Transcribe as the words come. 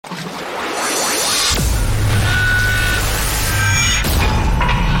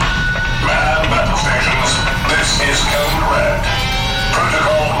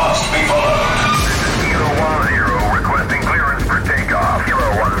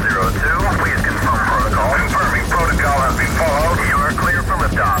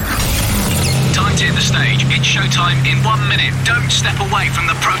Don't step away from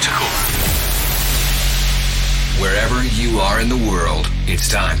the protocol. Wherever you are in the world, it's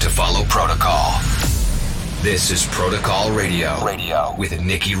time to follow protocol. This is Protocol Radio with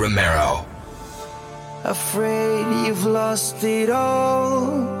Nicky Romero. Afraid you've lost it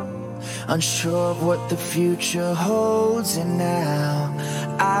all, unsure of what the future holds, and now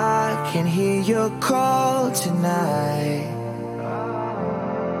I can hear your call tonight.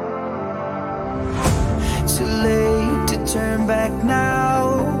 Too late to turn back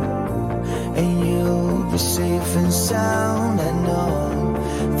now, and you'll be safe and sound. I know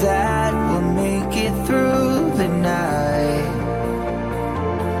that we'll make it through the night.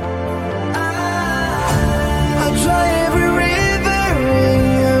 I'll try every river in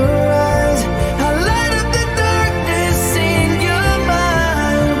your eyes. I'll light up the darkness in your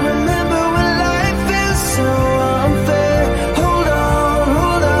mind. Remember when life feels so unfair. Hold on,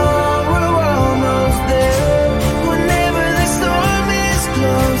 we're almost there. Whenever the storm is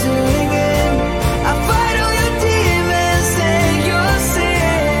closing in, I fight all your demons and your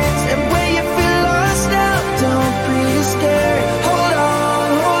sins. And when you feel lost now, don't be scared. Hold on,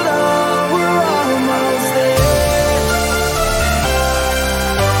 we're almost there.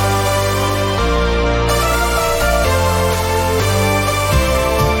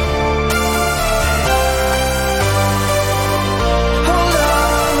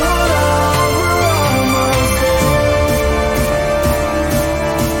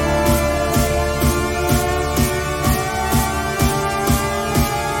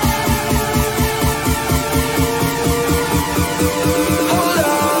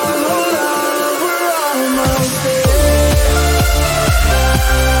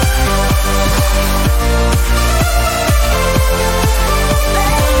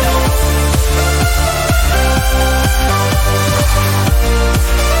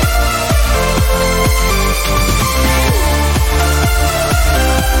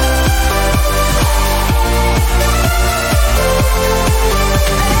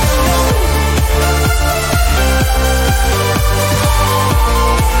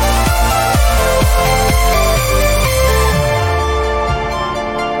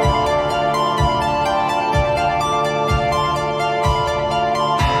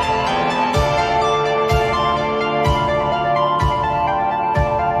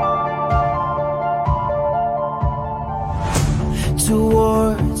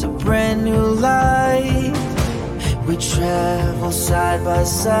 Towards a brand new light, we travel side by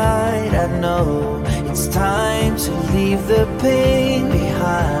side. I know it's time to leave the pain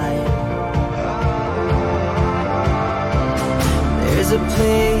behind. There's a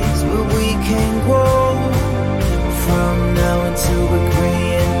place where we can grow from now until we're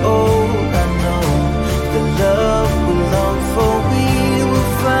gray and old. I know the love we long for we will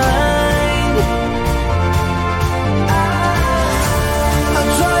find.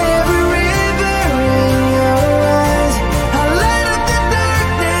 I'll try every river in your eyes. I'll light up the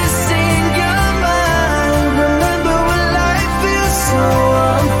darkness in your mind. Remember when life feels so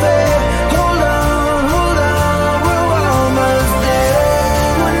unfair. Hold on, we're almost there.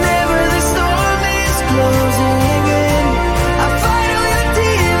 Whenever the storm is closing in, I fight all your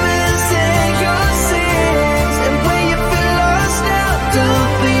demons and your sins. And when you feel lost now,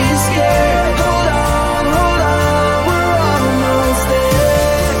 don't be scared. Hold on, we're almost there.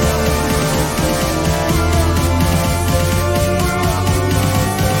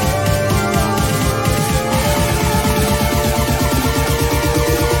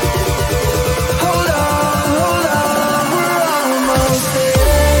 Hold on, we're almost there.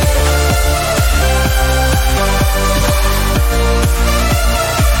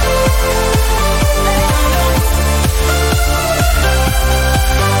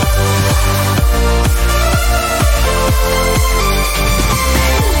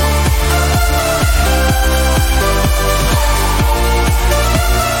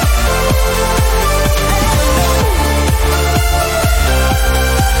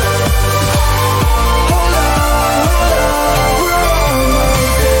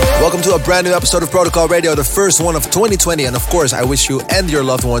 Welcome to a brand new episode of Protocol Radio, the first one of 2020. And of course, I wish you and your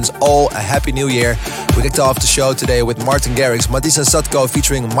loved ones all a happy new year. We kicked off the show today with Martin Garrix, Matisse and Satko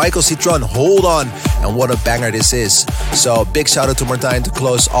featuring Michael Citron, Hold On. And what a banger this is. So big shout out to Martin to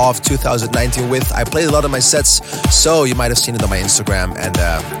close off 2019 with. I played a lot of my sets, so you might have seen it on my Instagram. And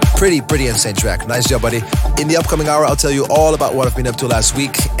Pretty insane track. Nice job, buddy. In the upcoming hour, I'll tell you all about what I've been up to last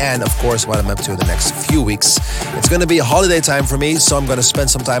week and, of course, what I'm up to in the next few weeks. It's going to be a holiday time for me, so I'm going to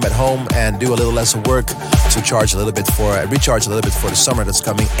spend some time at home and do a little less of work to recharge a little bit for the summer that's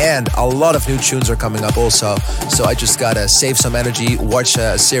coming. And a lot of new tunes are coming up also, so I just got to save some energy, watch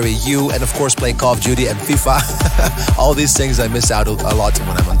Serie U, and, of course, play Call of Duty and FIFA. All these things I miss out a lot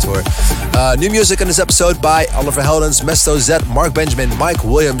when I'm on tour. New music in this episode by Oliver Heldens, Mesto Z, Mark Benjamin, Mike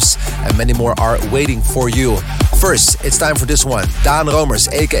Williams, and many more are waiting for you. First, it's time for this one. Daan Romers,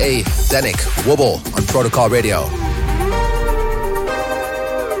 aka Danik, Wobble on Protocol Radio.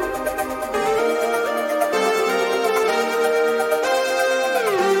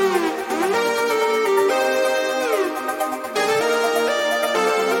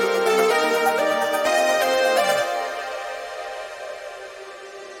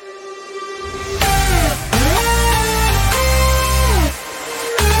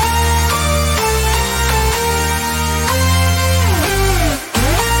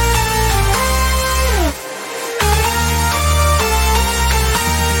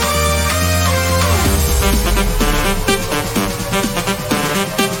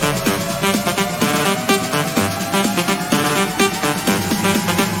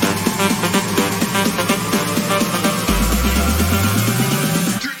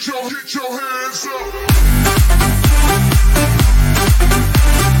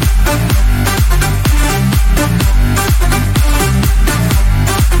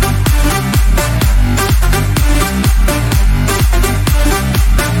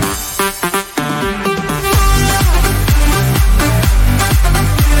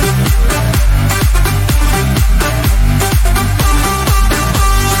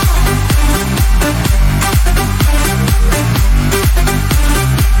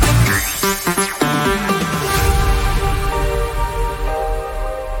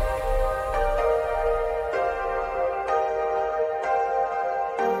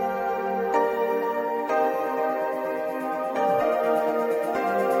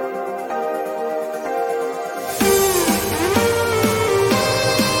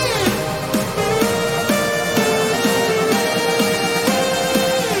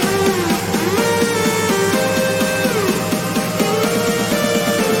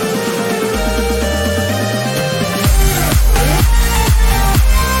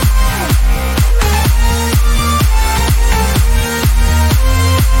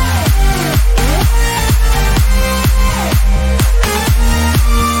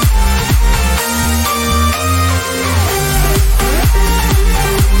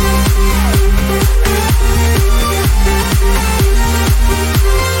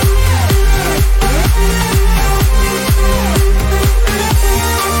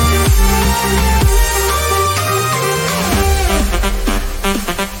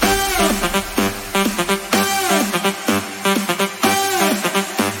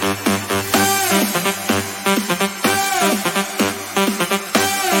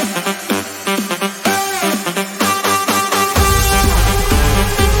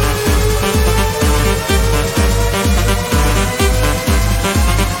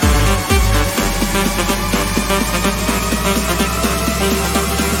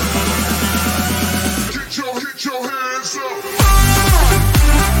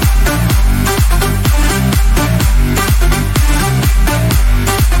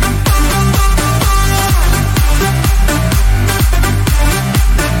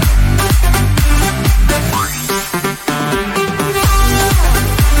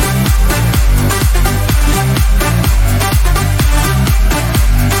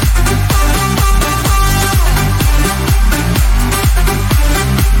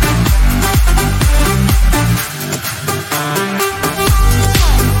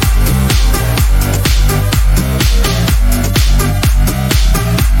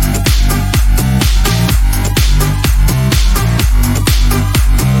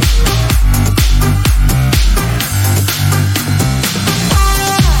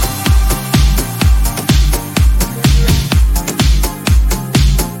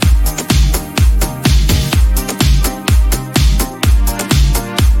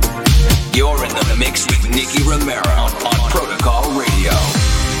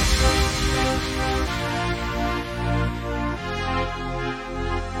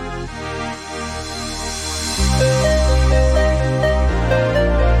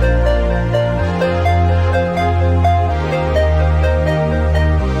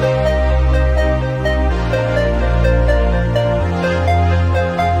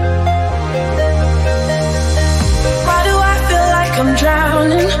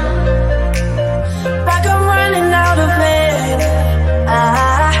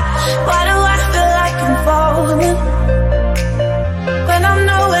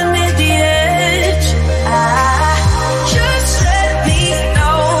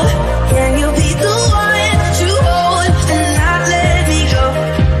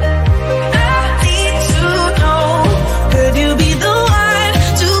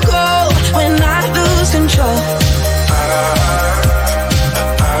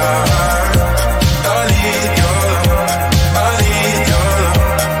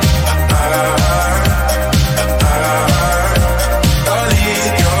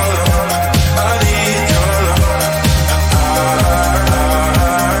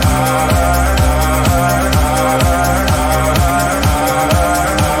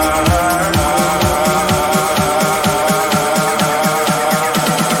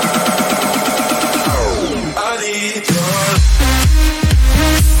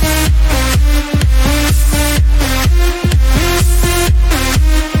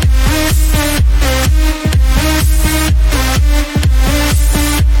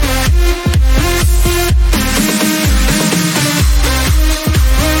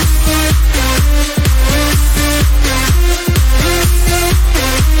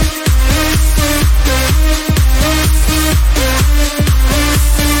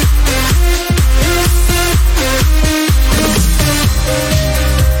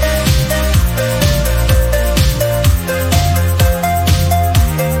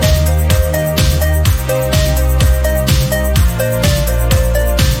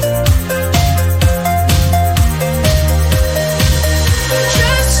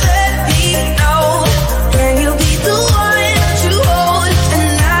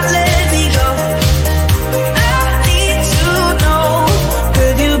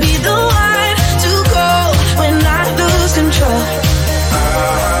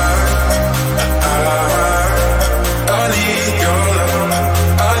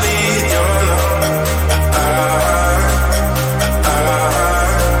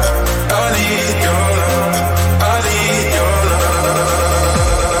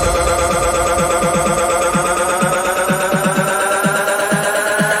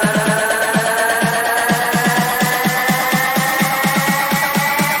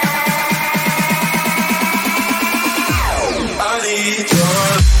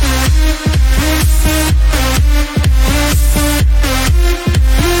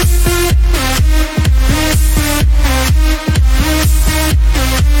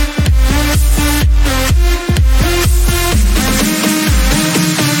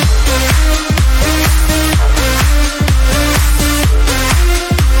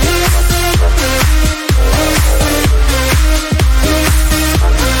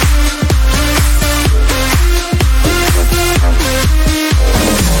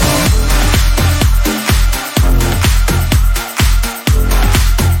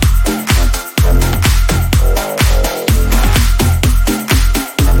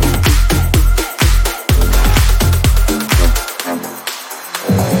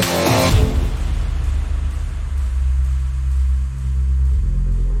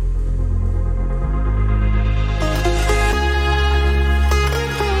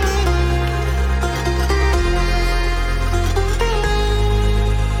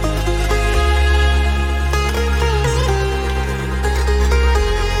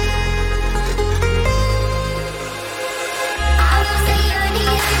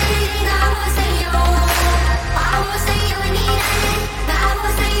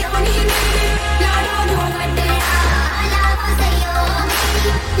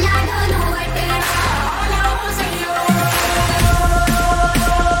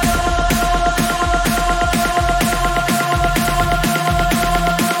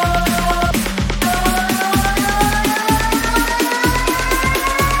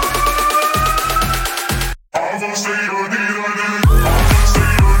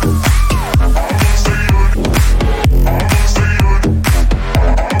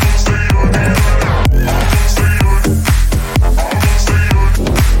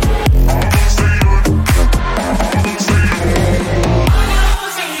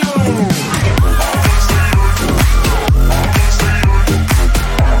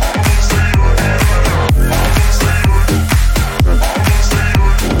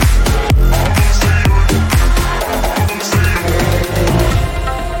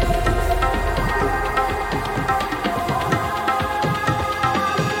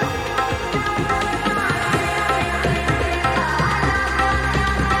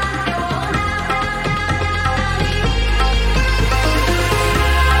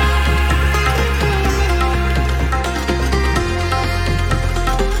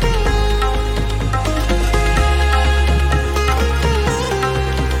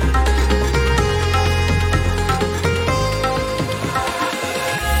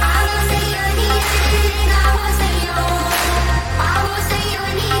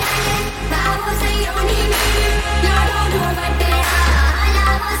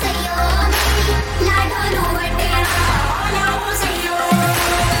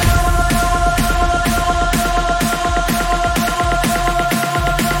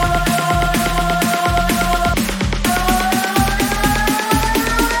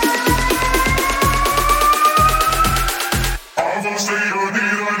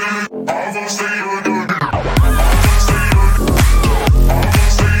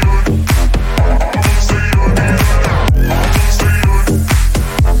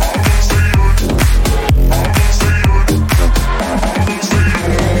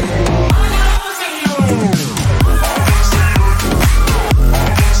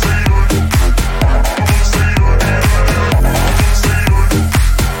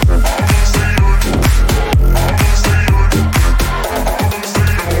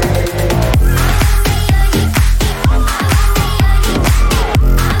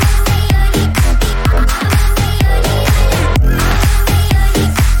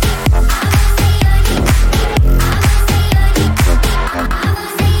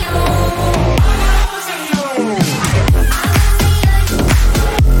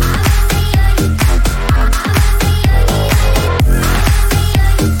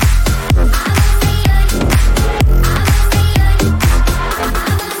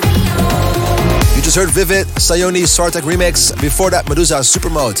 just heard Vivid, Sayoni, Sartek remix. Before that, Medusa,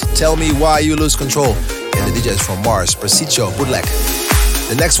 Supermode, Tell Me Why You Lose Control. And the DJs from Mars, Preciso, Bootleg.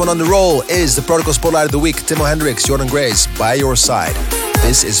 The next one on the roll is the Protocol Spotlight of the Week. Timo Hendrix, Jordan Grace, By Your Side.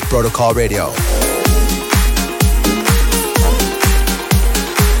 This is Protocol Radio.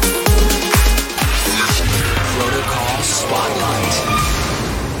 Protocol Spotlight.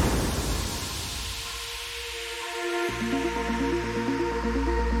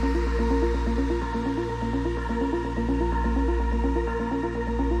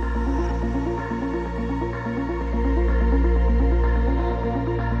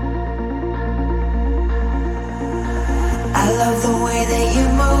 I love the way that you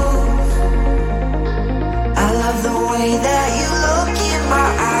move.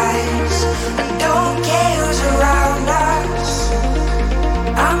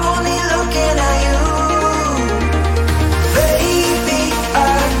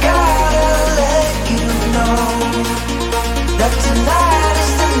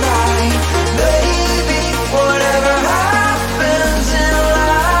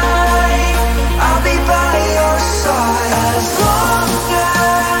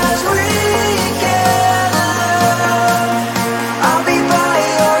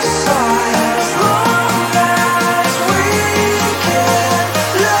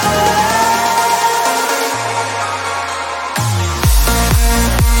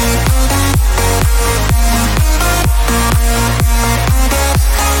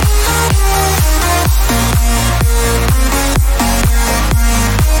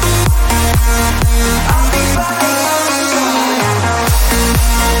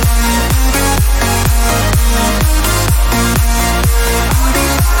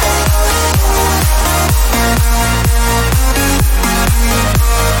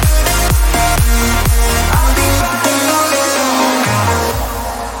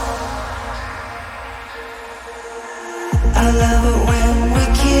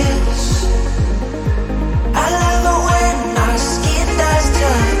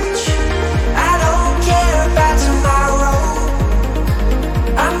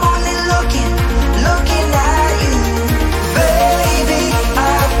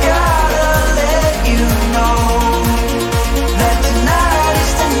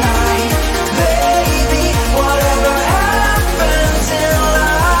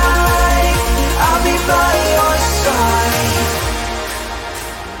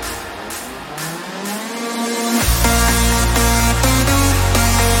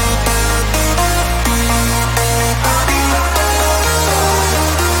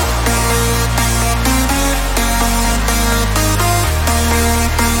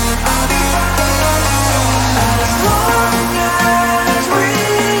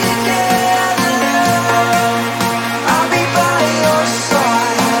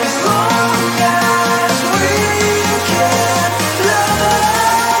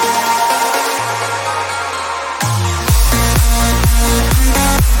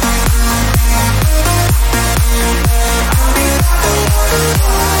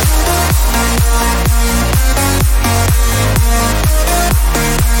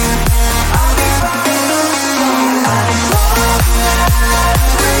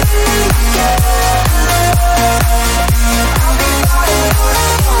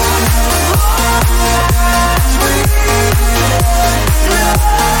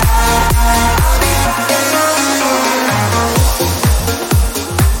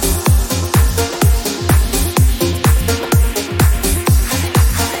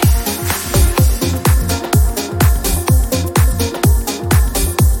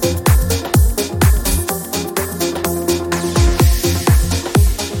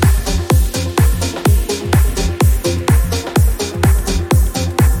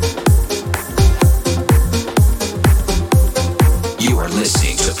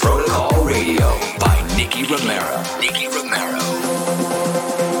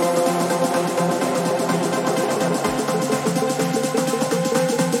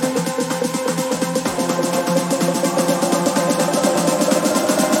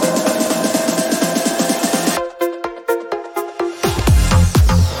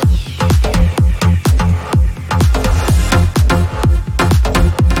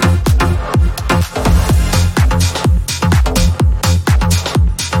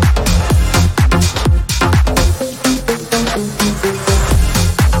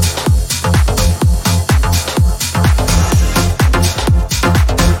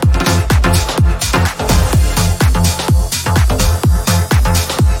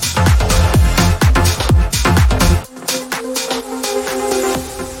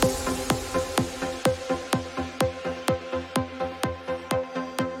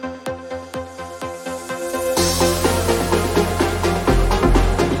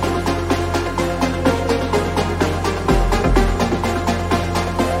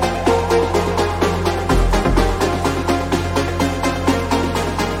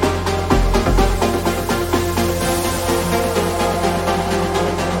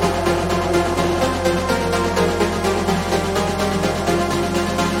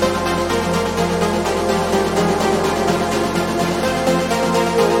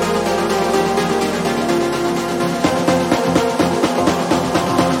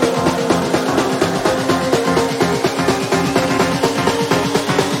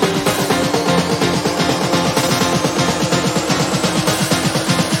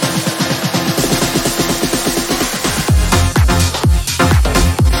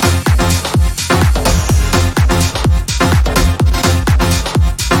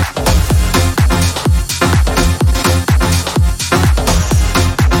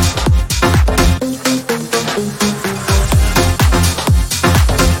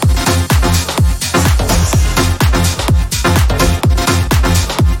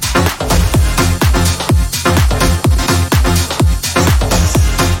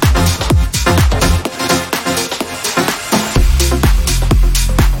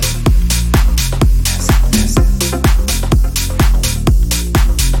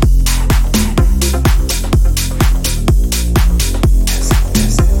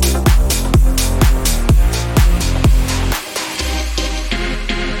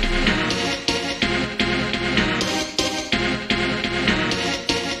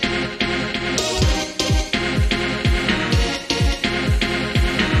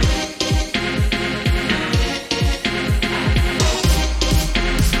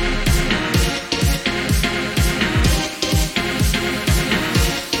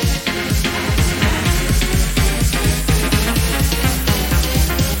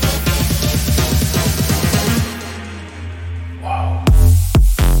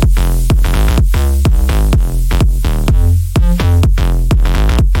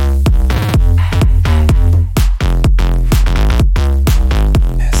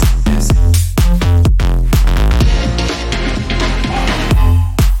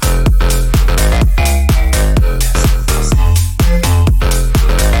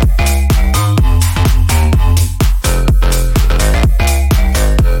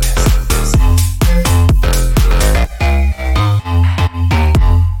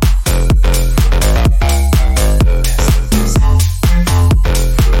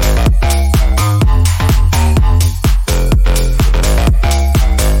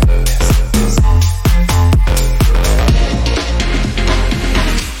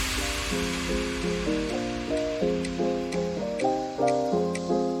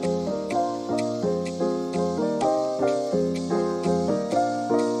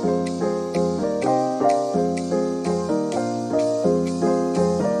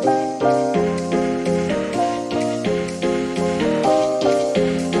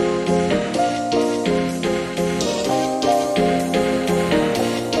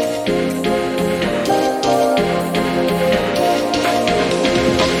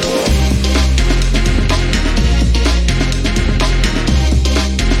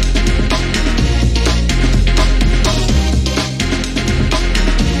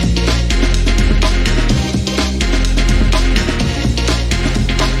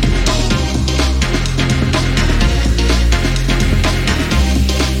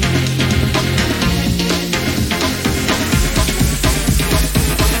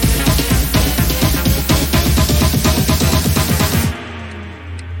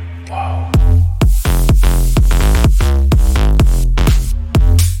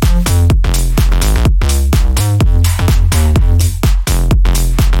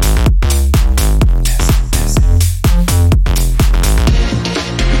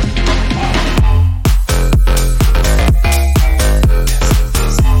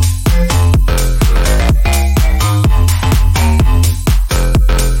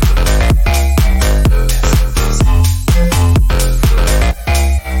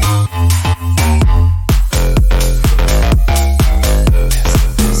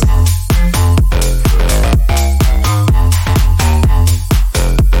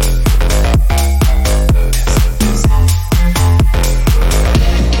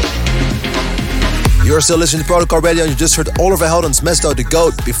 You're still listening to Protocol Radio, and you just heard Oliver Heldens, Mesto, The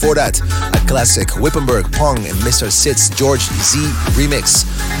Goat. Before that, a classic, Wippenberg, Pong, and Mr. Sid's George Z remix.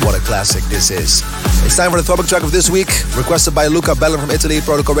 What a classic this is. It's time for the throwback track of this week, requested by Luca Bellin from Italy,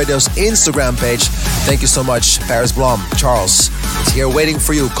 Protocol Radio's Instagram page. Thank you so much, Paris Blom, Charles. It's here waiting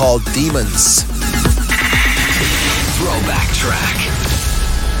for you, called Demons. Throwback track.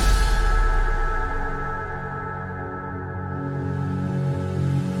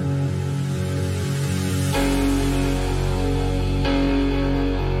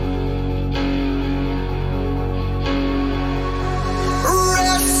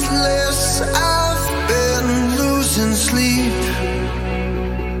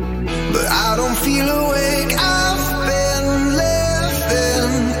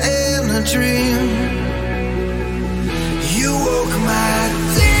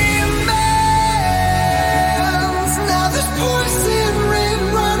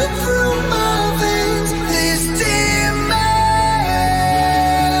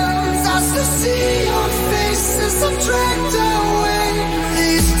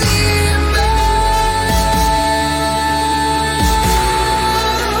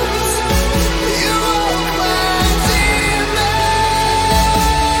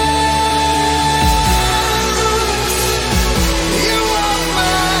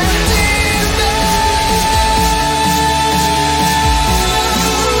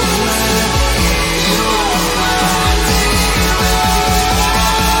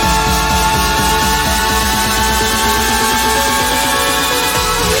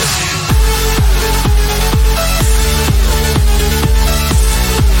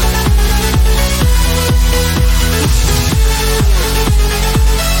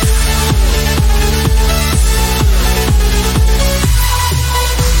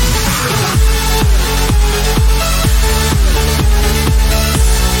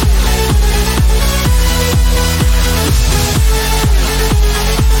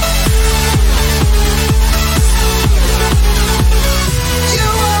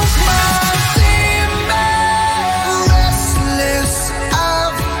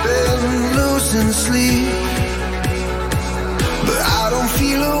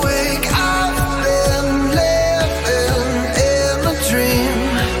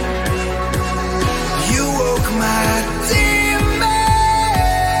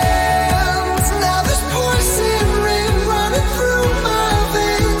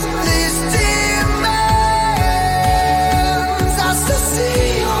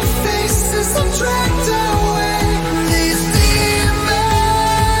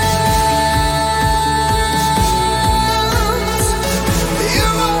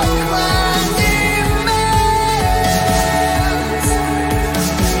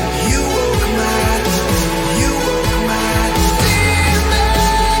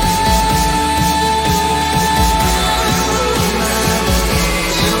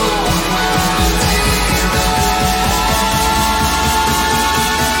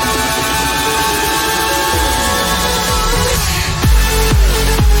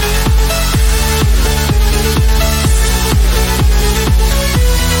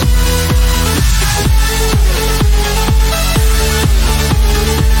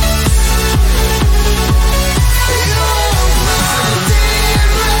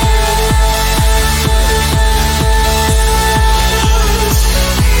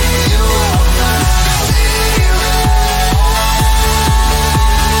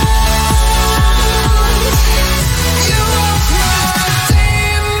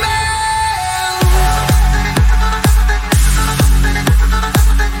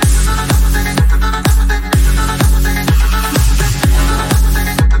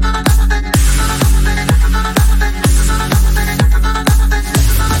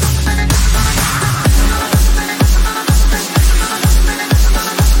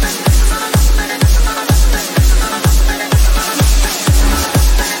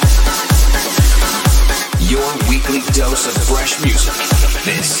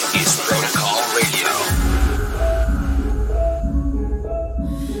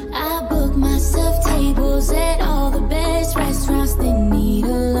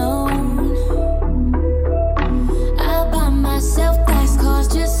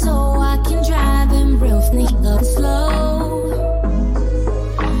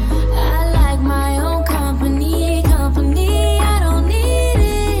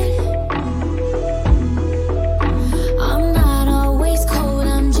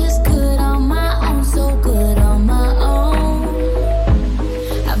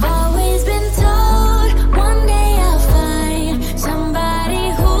 I've always been told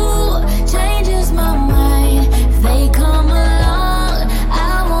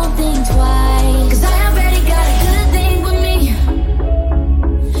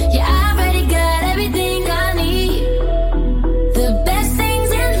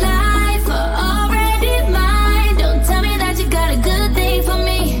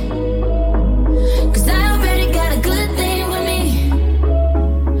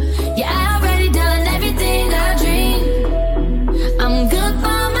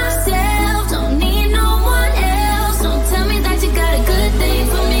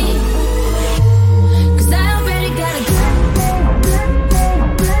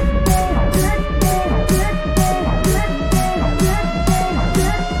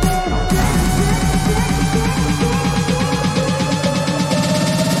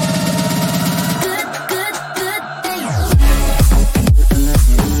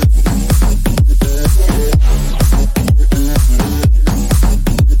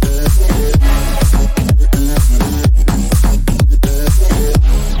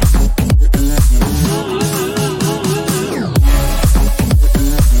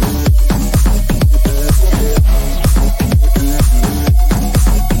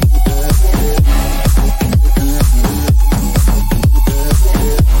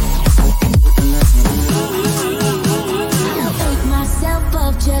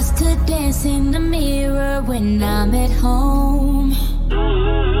of just to dance in the mirror when I'm at home.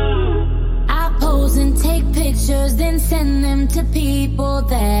 I pose and take pictures, then send them to people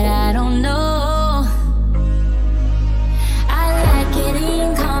that I don't know. I like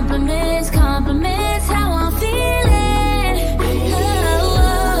getting compliments, compliments how I'm feeling.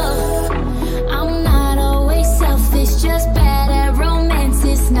 Oh, I'm not always selfish, just bad at romance.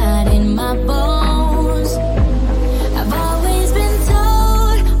 It's not in my bones. I've always been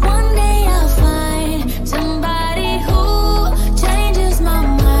told one day I'll find somebody who changes my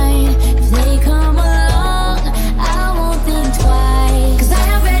mind. If they come along, I won't think twice. 'Cause I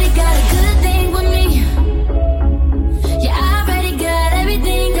already got a good thing.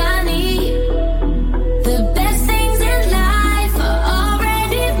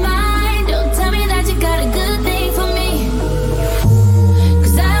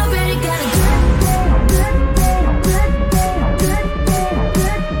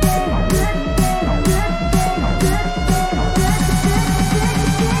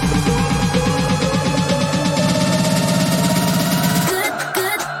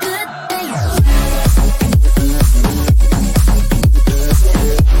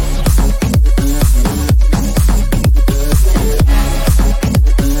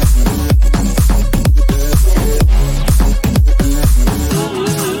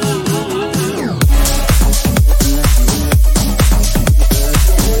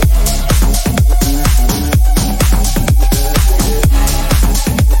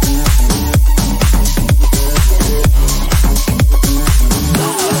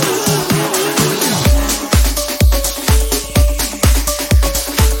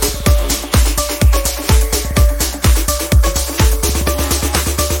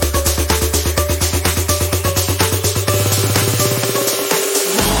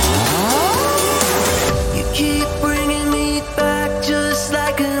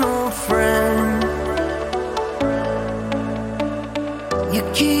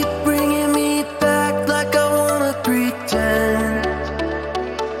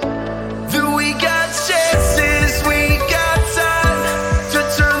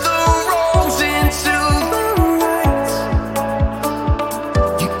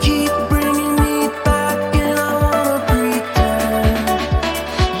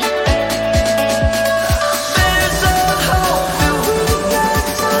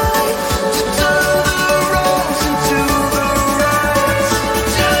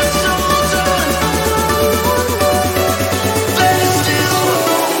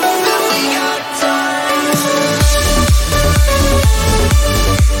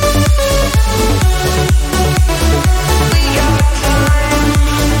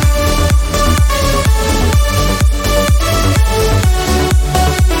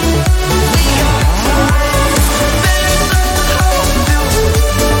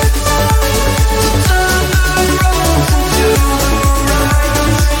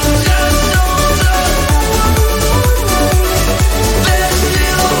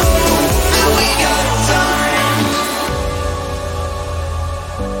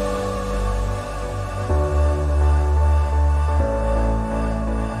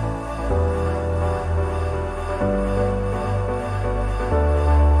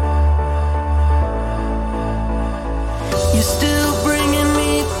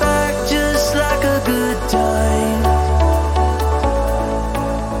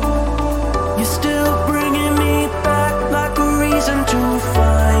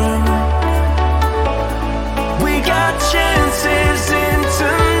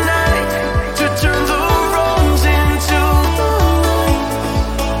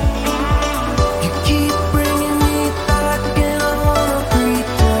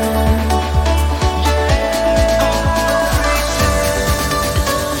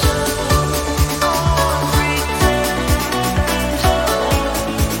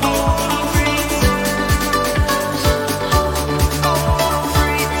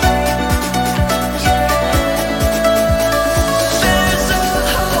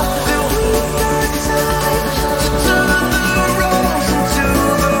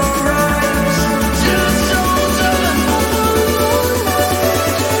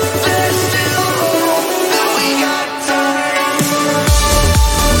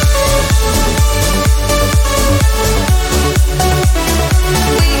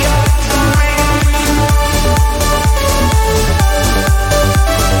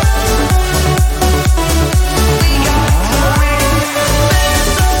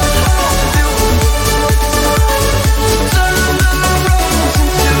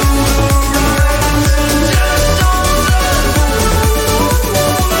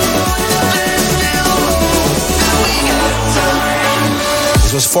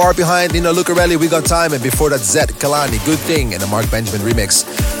 This was Far Behind, Nino Lucarelli, We Got Time, and before that Zed Kalani, Good Thing, and the Mark Benjamin remix.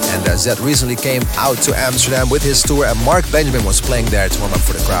 And Zed recently came out to Amsterdam with his tour, and Mark Benjamin was playing there to warm up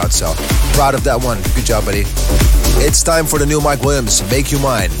for the crowd, so proud of that one. Good job, buddy. It's time for the new Mike Williams, Make You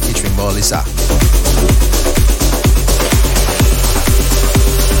Mine, featuring Mo Lisa.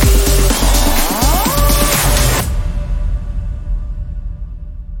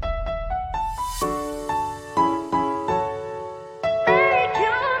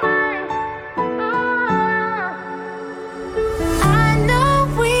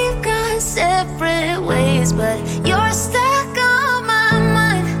 But you're stuck on my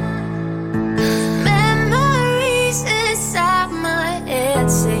mind. Memories inside my head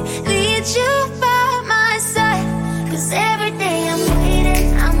say need you by my side. 'Cause every day I'm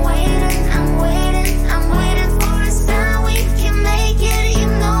waiting, I'm waiting, I'm waiting, I'm waiting for a sign we can make it. You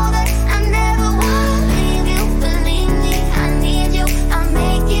know that I never wanna leave you. Believe me, I need you. I'll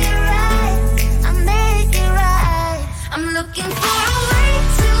make it right, I'll make it right. I'm looking for a way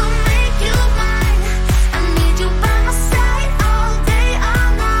to make you mine. You by my side all day, all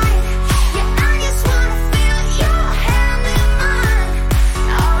night. Yeah, I just wanna feel your hand in mine.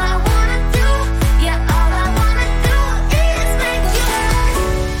 All I wanna do, yeah, all I wanna do is make you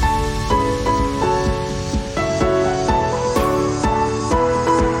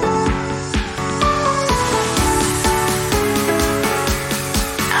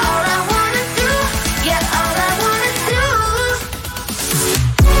all I wanna do, yeah, all I wanna do.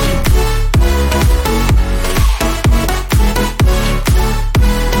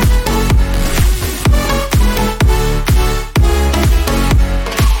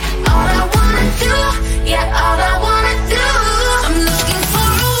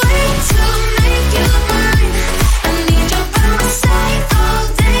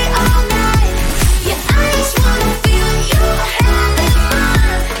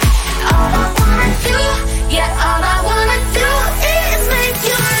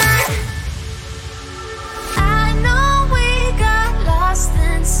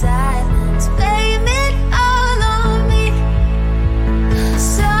 Silence, blame it all on me.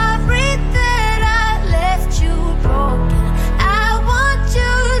 Sorry that I left you broken. I want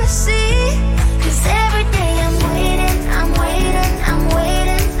you to see. 'Cause every day I'm waiting, I'm waiting, I'm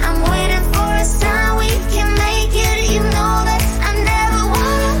waiting, I'm waiting for a sign we can make it. You know that I never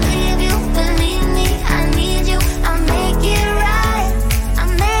wanna leave you. Believe me, I need you. I'll make it right,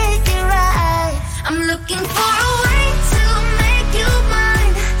 I'll make it right. I'm looking for a way to make you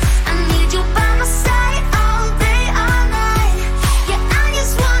mine. I need you by my side all day, all night. Yeah, I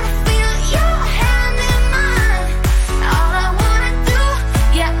just wanna feel your hand in mine. All I wanna do,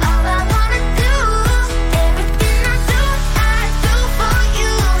 yeah, all I wanna do. Everything I do for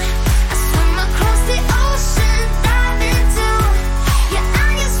you. I swim across the ocean, dive into. Yeah, I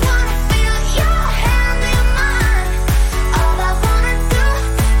just wanna feel your hand in mine. All I wanna do,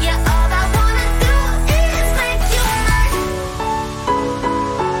 yeah, all I wanna do is make you mine.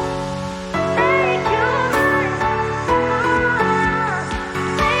 Make you mine.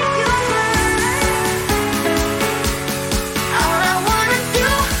 Make you mine. All I wanna do,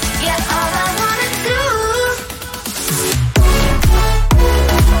 yeah, all I wanna do.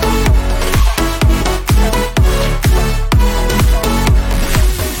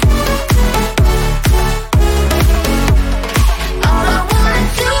 All I wanna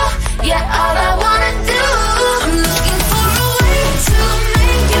do, yeah, all I wanna do. I'm looking for a way to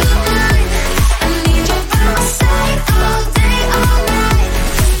make you mine. I need you by my side all day, all night.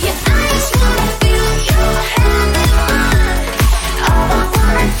 Yeah, I just wanna feel your hand in mine. All I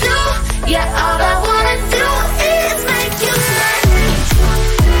wanna do, yeah, all I wanna do is make you mine.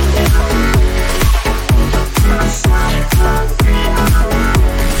 My side all day, all night.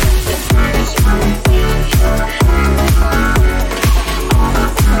 I just wanna feel your hand in mine. All I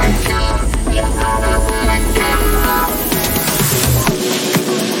wanna do, yeah, all I wanna do.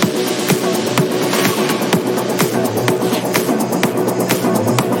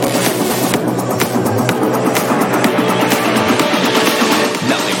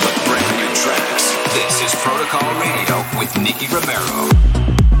 Nothing but brand new tracks. This is Protocol Radio with Nicky Romero.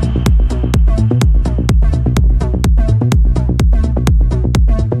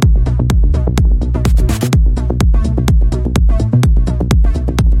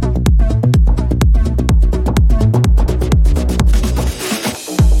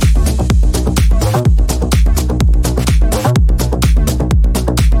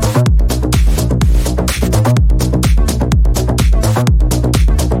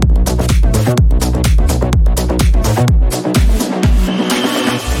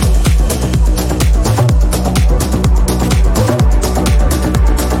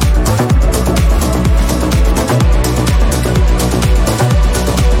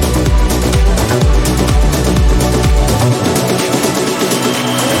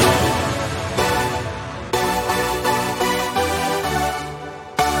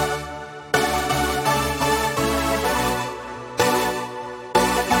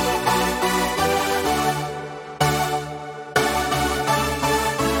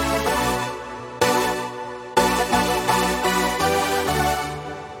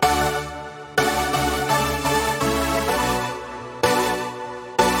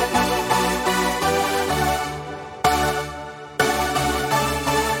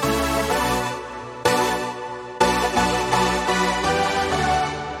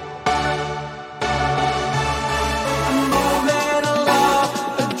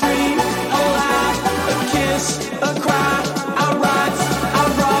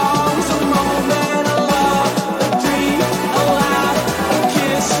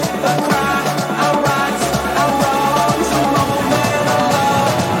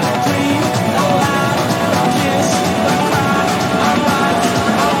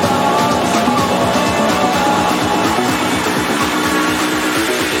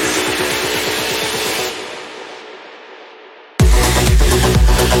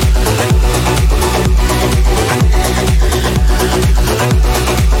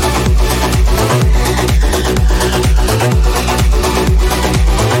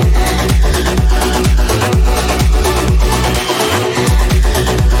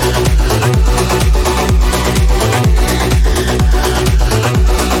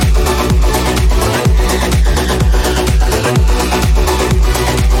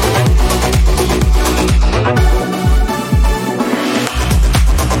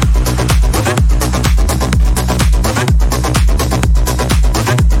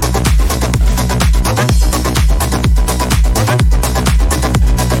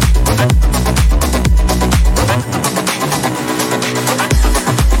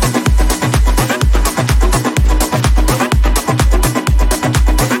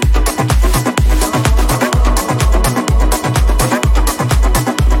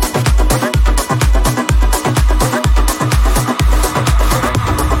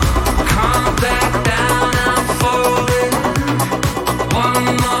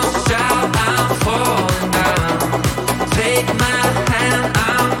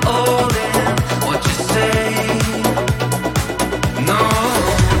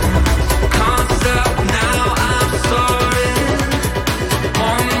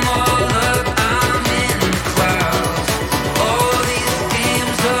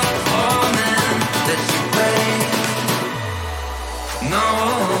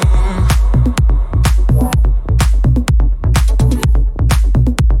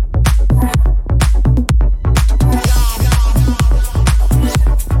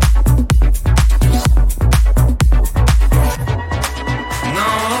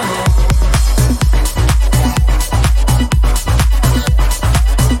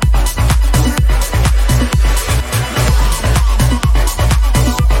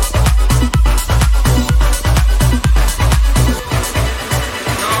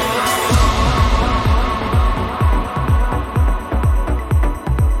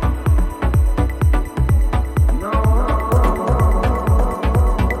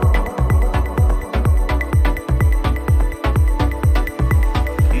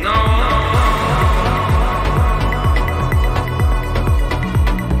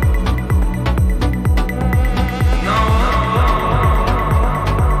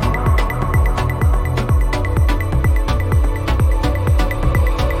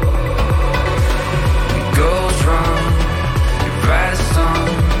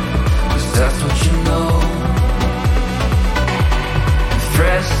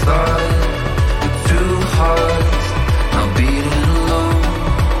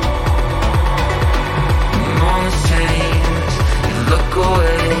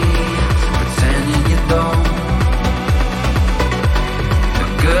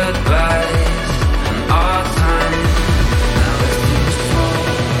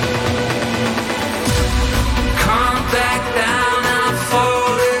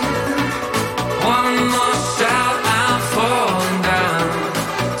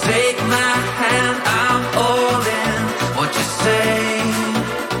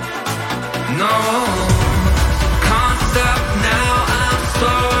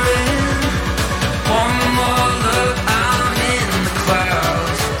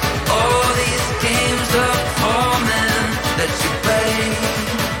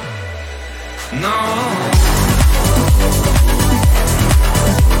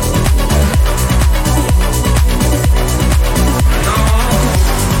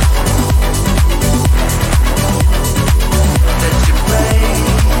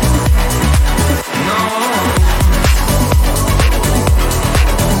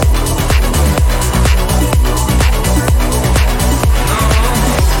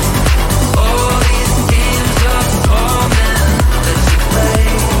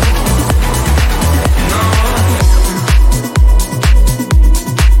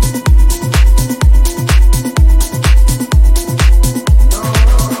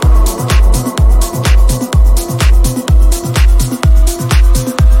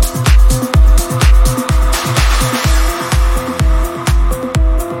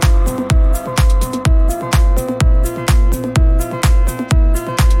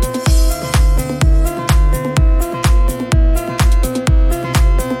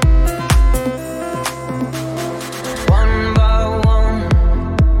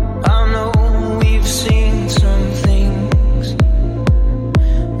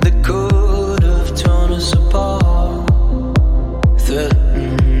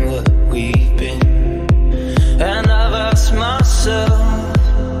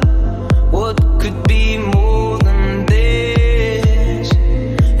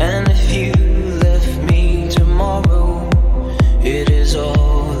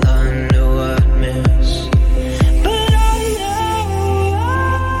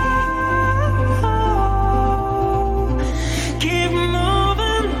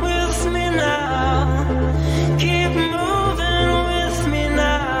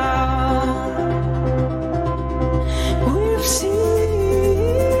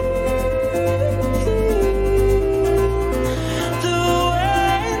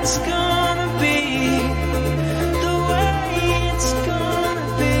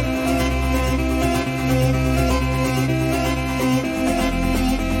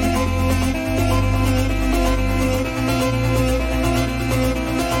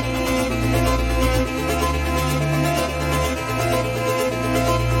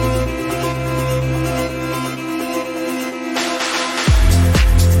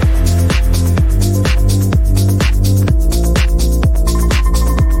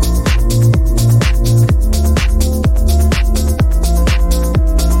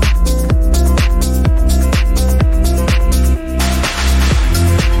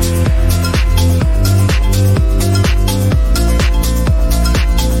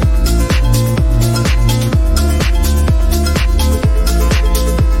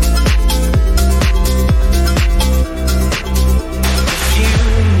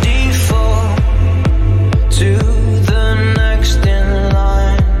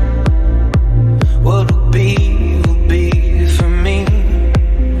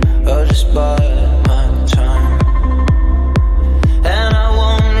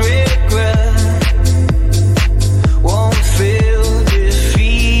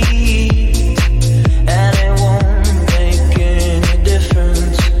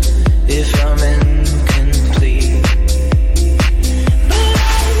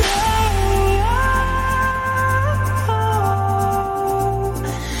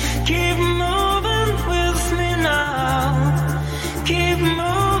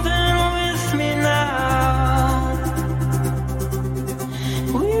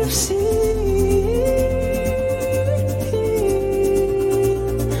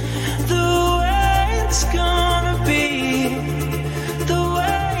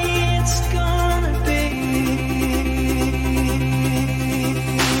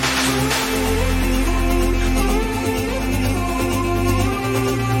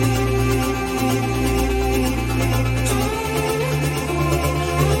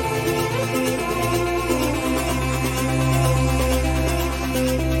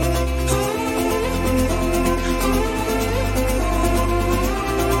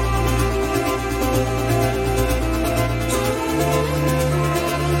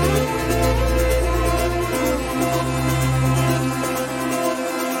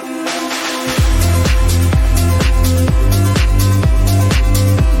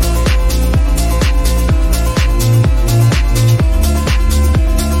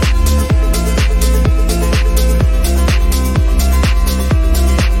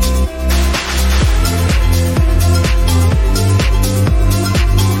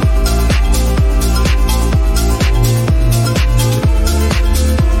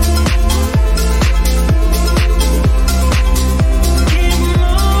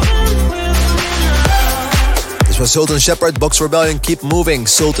 Sultan Shepherd, Box Rebellion, Keep Moving,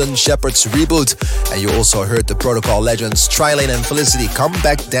 Sultan Shepherd's Reboot. And you also heard the Protocol legends Trilane and Felicity, Come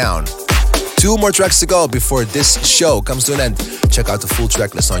Back Down. 2 more tracks to go before this show comes to an end. Check out the full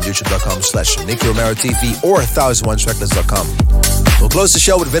track list on youtube.com/Nicky Romero TV or 1001tracklist.com. We'll close the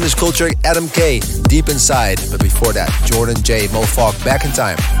show with Vintage Culture, Adam K, Deep Inside. But before that, Jordan J, Mo Falk, Back in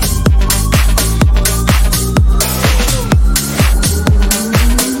Time.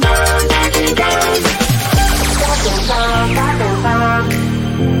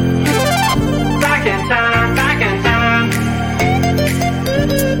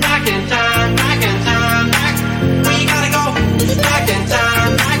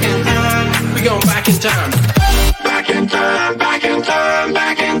 Time. Back in time, back in time,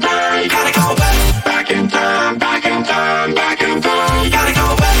 back in time. You gotta go back. Back in time, back in time, back in time. You gotta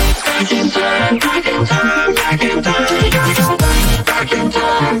go back. Back in time, back in time, back in time. You gotta go back. Back in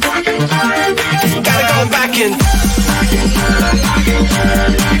time, back in time, back in time. You gotta go back in. Back in time, back in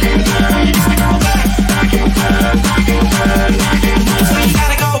time, back in time. You gotta go back. Back in time, back in time, back in time. You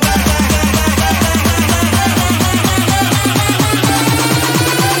gotta go back.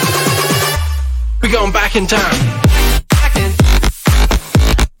 We're going back in time.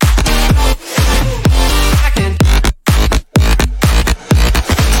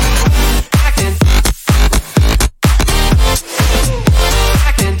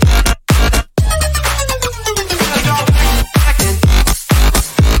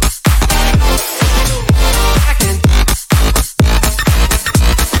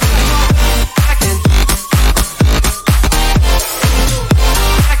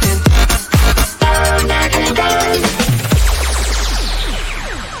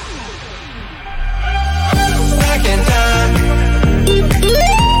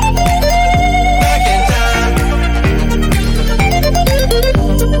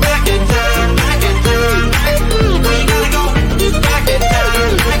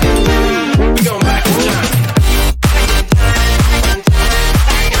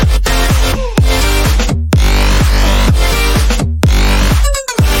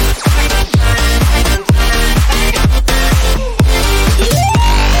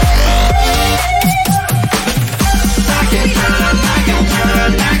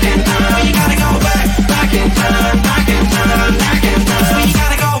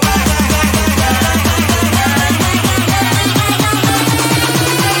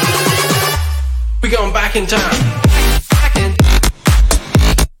 Back in time.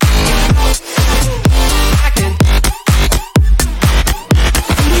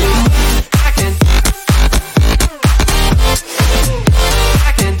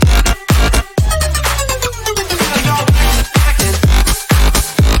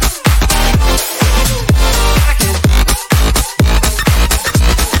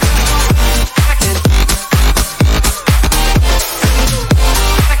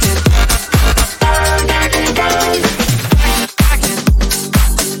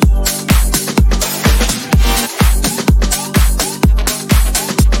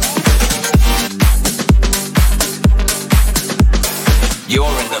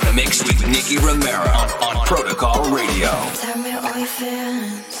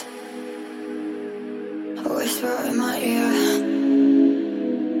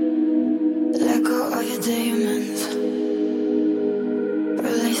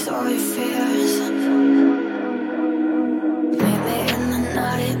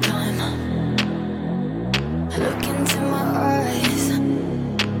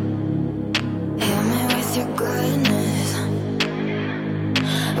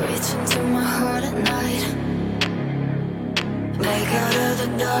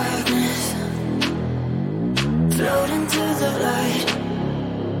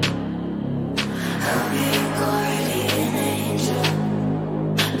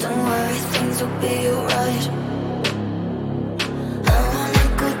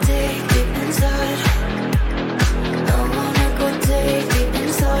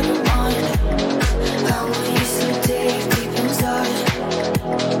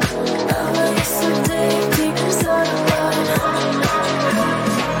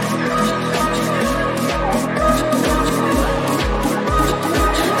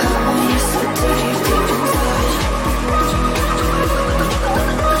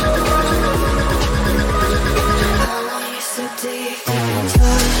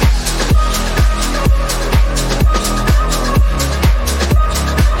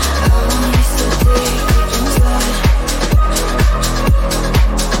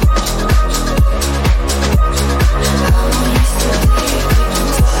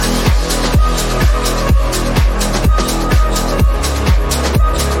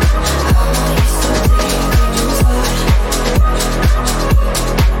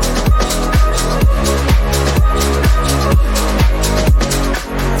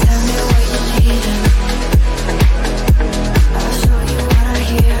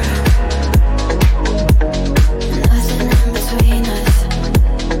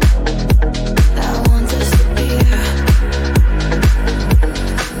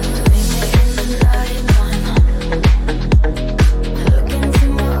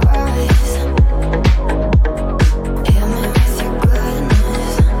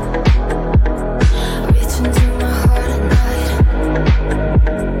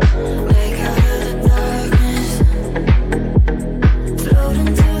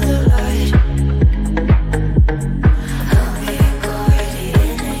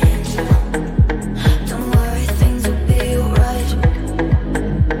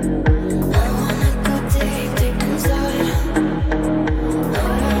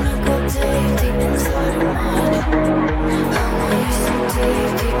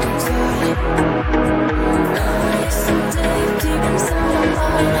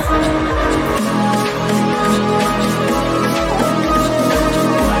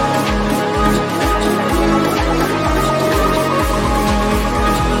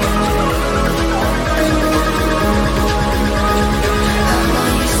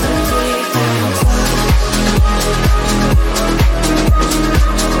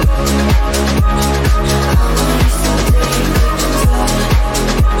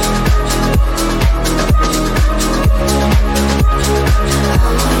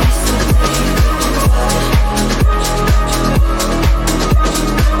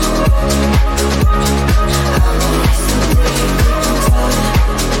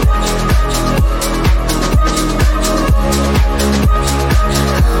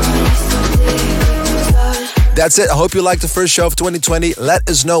 That's it. I hope you liked the first show of 2020. Let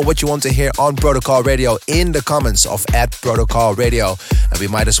us know what you want to hear on Protocol Radio in the comments of @ProtocolRadio. And we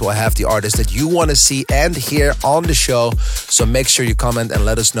might as well have the artist that you want to see and hear on the show. So make sure you comment and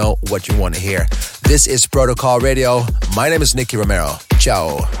let us know what you want to hear. This is Protocol Radio. My name is Nicky Romero.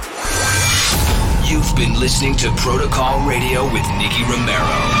 Ciao. You've been listening to Protocol Radio with Nicky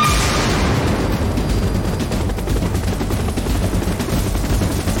Romero.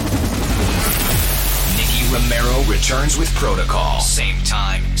 Romero returns with Protocol. Same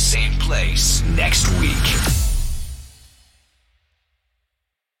time, same place, next week.